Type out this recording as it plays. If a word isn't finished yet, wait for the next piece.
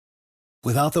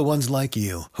Without the ones like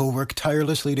you, who work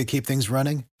tirelessly to keep things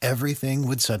running, everything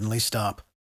would suddenly stop.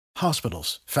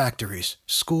 Hospitals, factories,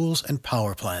 schools, and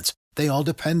power plants, they all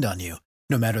depend on you.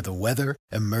 No matter the weather,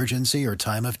 emergency, or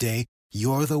time of day,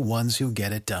 you're the ones who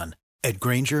get it done. At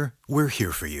Grainger, we're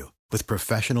here for you with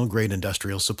professional-grade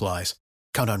industrial supplies.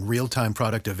 Count on real-time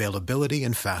product availability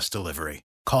and fast delivery.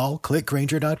 Call,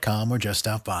 clickgrainger.com, or just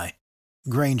stop by.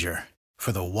 Grainger,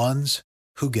 for the ones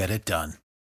who get it done.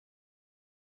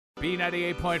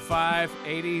 B98.5,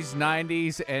 80s,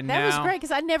 90s, and that now. Was great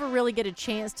because I never really get a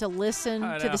chance to listen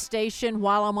to the station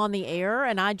while I'm on the air,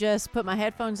 and I just put my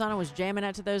headphones on and was jamming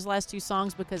out to those last two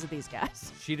songs because of these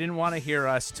guys. She didn't want to hear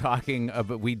us talking,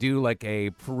 but we do like a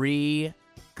pre-contest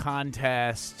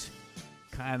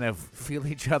kind of feel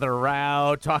each other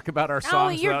out, talk about our songs. Oh,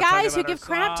 you're guys who give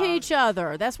crap to each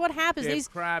other. That's what happens.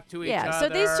 Give crap to each other. So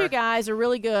these two guys are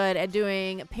really good at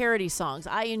doing parody songs.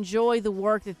 I enjoy the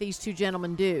work that these two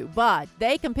gentlemen do, but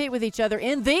they compete with each other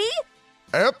in the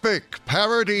Epic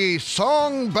Parody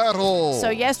Song Battle. So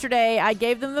yesterday, I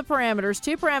gave them the parameters,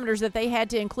 2 parameters that they had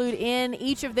to include in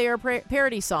each of their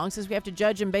parody songs, since we have to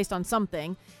judge them based on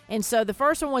something. And so the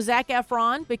first one was Zac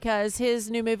Efron, because his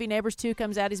new movie, Neighbors 2,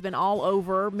 comes out. He's been all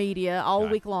over media all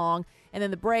week long. And then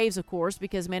the Braves, of course,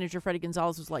 because manager Freddie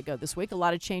Gonzalez was let go this week. A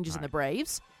lot of changes in the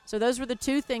Braves. So those were the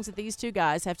 2 things that these two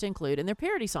guys have to include in their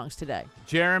parody songs today.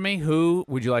 Jeremy, who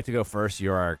would you like to go first?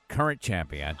 You're our current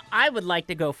champion. I would like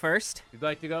to go first. You'd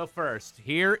like to go first.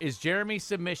 Here is Jeremy's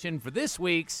submission for this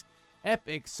week's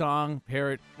epic song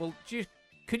parody. Well,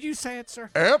 could you say it, sir?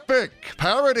 Epic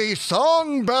Parody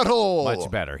Song Battle.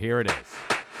 Much better. Here it is.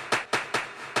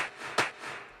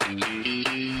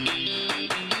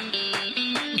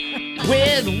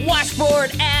 With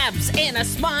washboard abs and a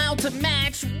smile to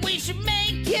match, we should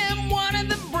make him one of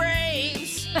the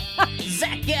Braves.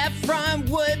 Zac Efron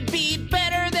would be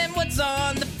better than what's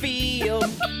on the field.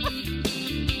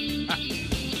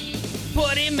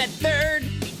 Put him at third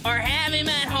or have him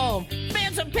at home.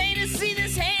 Fans would pay to see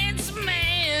this handsome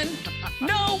man.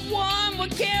 No one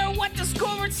would care what the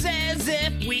scoreboard says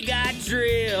if we got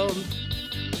drilled.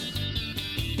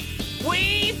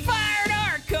 We fired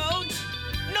our coach.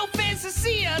 No fans to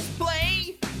see us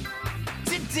play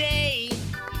today.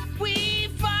 We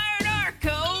fired our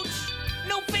coach.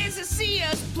 No fans to see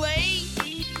us play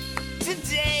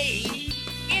today.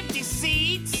 Empty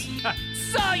seats.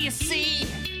 So you see,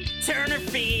 Turner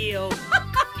Field.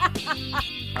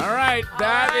 All right,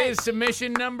 that is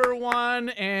submission number 1,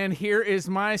 and here is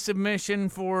my submission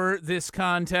for this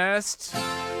contest.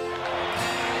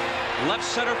 Left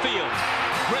center field.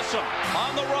 Grissom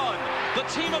on the run. The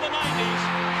team of the 90s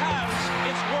has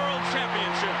its world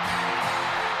championship.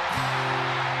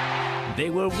 They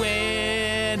were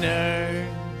winners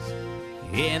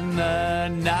in the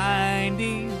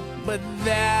 90s, but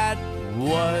that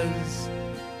was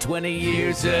 20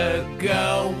 years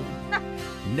ago.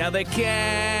 Now they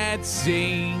can't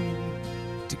seem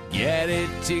to get it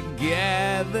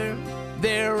together.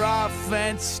 Their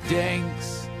offense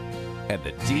stinks and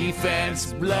the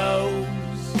defense blows.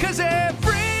 'Cause they're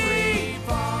free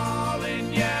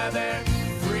falling, yeah, they're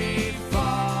free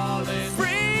falling.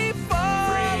 Free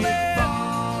falling. Free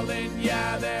falling,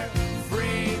 yeah, they're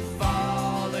free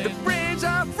falling. The Braves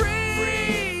are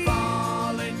free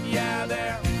falling, yeah,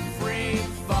 they're free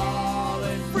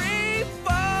falling. Free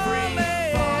falling.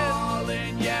 Free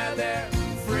falling, yeah, they're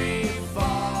free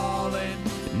falling.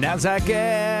 Now Zac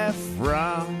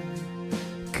Efron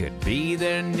could be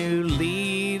their new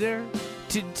leader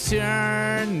to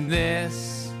turn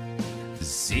this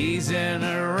season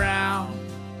around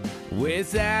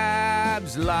with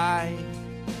abs like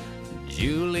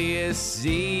Julius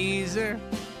Caesar.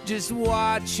 Just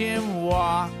watch him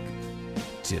walk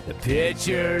to the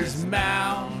pitcher's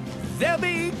mound. They'll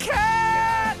be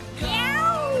cat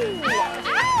calling.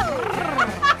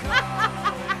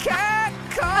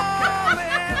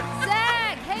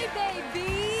 Zac, hey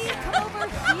baby, come over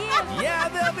here. Yeah,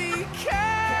 they'll be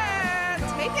cat.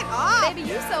 Take it off. Baby,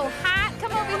 you so hot.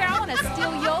 Come over here. I want to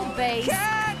steal your base.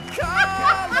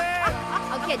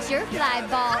 I'll catch your fly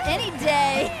ball any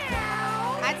day.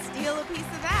 I'd steal a piece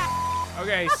of that.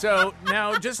 Okay, so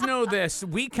now just know this.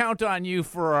 We count on you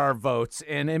for our votes,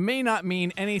 and it may not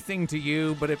mean anything to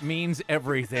you, but it means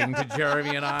everything to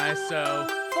Jeremy and I, so...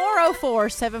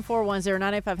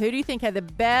 404-741-0985. Who do you think had the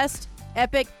best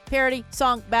epic parody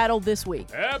song battle this week?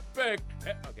 Epic!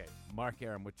 Okay, Mark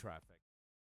Aram with traffic.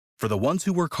 For the ones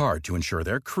who work hard to ensure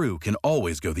their crew can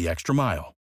always go the extra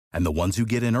mile, and the ones who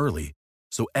get in early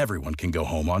so everyone can go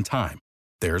home on time,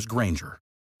 there's Grainger,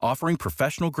 offering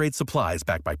professional-grade supplies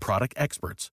backed by product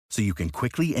experts so you can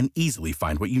quickly and easily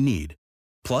find what you need.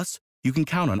 Plus, you can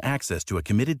count on access to a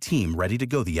committed team ready to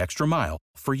go the extra mile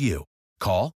for you.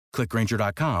 Call, click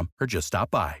Grainger.com, or just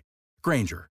stop by.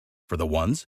 Grainger, for the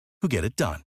ones who get it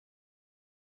done.